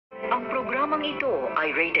Programang ito ay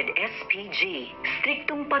rated SPG.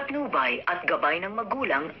 Striktong patnubay at gabay ng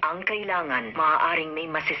magulang ang kailangan. Maaaring may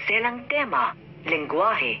masiselang tema,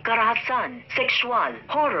 lengguwahe, karahasan, sexual,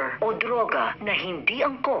 horror o droga na hindi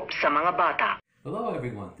angkop sa mga bata. Hello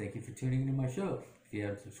everyone, thank you for tuning into my show. If you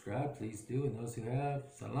haven't subscribed, please do, and those who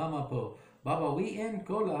have, salamat po. Babawiin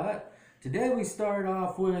ko lahat. Today we start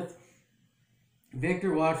off with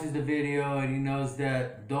Victor watches the video and he knows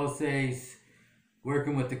that Dulce's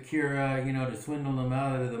working with the Cura, to swindle him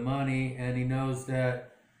out of the money, and he knows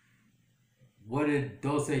that what did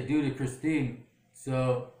Dulce do to Christine?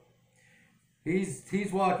 So he's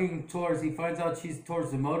walking towards, he finds out she's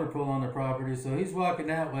towards the motor pool on the property, so he's walking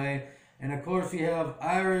that way, and of course you have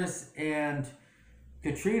Iris and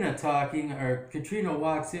Katrina talking, or Katrina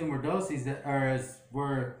walks in where Dulce's at, or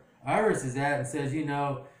where Iris is at, and says,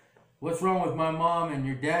 what's wrong with my mom and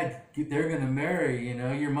your dad? They're going to marry,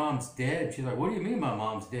 your mom's dead. She's like, what do you mean my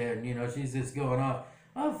mom's dead? And, she's just going off.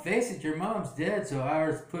 Oh, face it, your mom's dead. So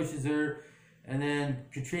Iris pushes her, and then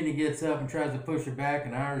Katrina gets up and tries to push her back,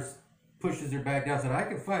 and Iris pushes her back down. Said, I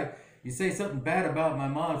can fight. You say something bad about my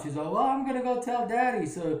mom. She's like, well, I'm going to go tell Daddy.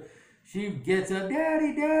 So she gets up,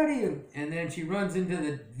 Daddy, Daddy. And then she runs into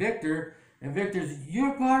the Victor, and Victor's,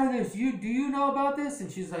 you're part of this. Do you know about this? And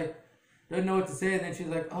she's like, doesn't know what to say, and then she's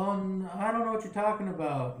like, oh, I don't know what you're talking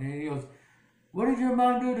about. And he goes, what did your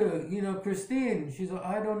mom do to, Christine? She's like,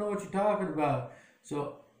 I don't know what you're talking about.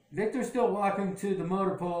 So Victor's still walking to the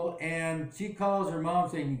motor pool, and she calls her mom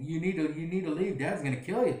saying, you need to leave. Dad's going to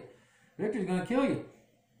kill you. Victor's going to kill you.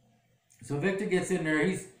 So Victor gets in there.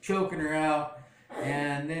 He's choking her out,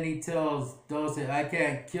 and then he tells Dulce, I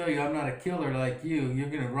can't kill you. I'm not a killer like you. You're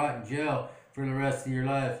going to rot in jail for the rest of your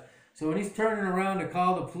life. So when he's turning around to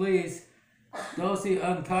call the police, Dulce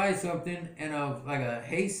unties something, and like a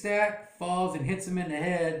haystack falls and hits him in the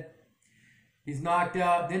head. He's knocked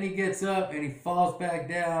out. Then he gets up and he falls back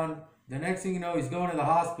down. The next thing you know, he's going to the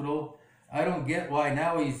hospital. I don't get why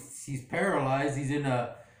now he's paralyzed.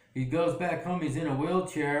 He goes back home. He's in a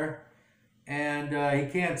wheelchair, and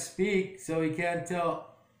he can't speak, so he can't tell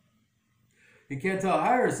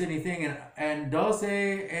Iris anything. And Dulce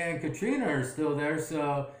and Katrina are still there.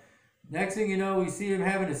 So next thing you know, we see him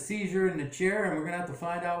having a seizure in the chair, and we're going to have to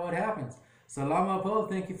find out what happens. Salamat po.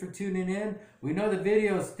 Thank you for tuning in. We know the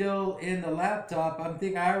video is still in the laptop. I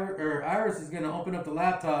think Iris is going to open up the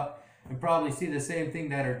laptop and probably see the same thing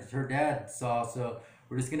that her dad saw. So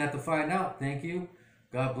we're just going to have to find out. Thank you.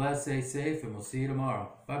 God bless. Stay safe, and we'll see you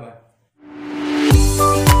tomorrow. Bye-bye.